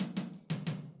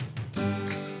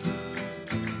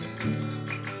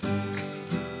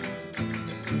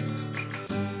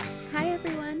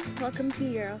welcome to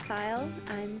Europhile.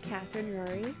 I'm Catherine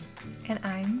Rory. And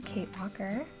I'm Kate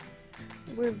Walker.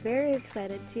 We're very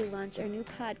excited to launch our new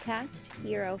podcast,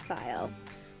 Europhile.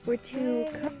 We're two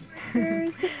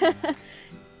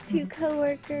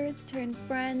coworkers turned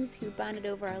friends who bonded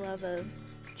over our love of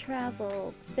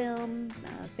travel, film,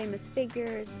 famous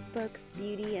figures, books,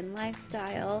 beauty, and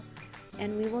lifestyle.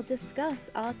 And we will discuss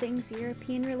all things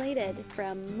European related,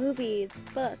 from movies,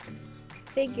 books,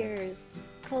 figures,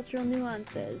 cultural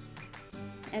nuances.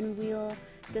 And we'll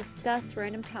discuss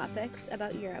random topics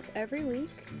about Europe every week,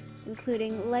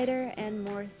 including lighter and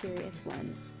more serious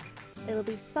ones. It'll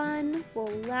be fun,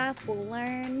 we'll laugh, we'll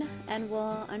learn, and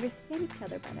we'll understand each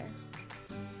other better.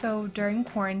 So during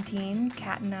quarantine,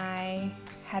 Kat and I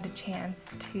had a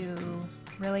chance to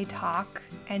really talk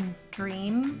and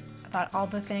dream about all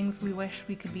the things we wish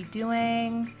we could be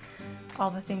doing,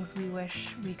 all the things we wish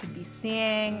we could be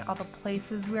seeing, all the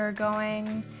places we are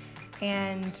going.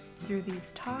 And through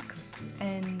these talks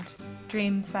and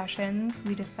dream sessions,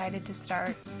 we decided to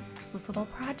start this little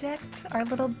project, our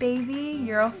little baby,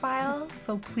 Europhile.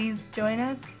 So please join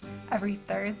us every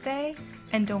Thursday.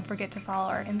 And don't forget to follow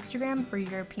our Instagram for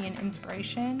European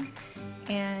inspiration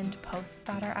and posts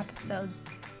about our episodes.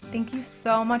 Thank you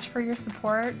so much for your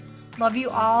support. Love you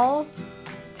all.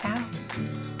 Ciao.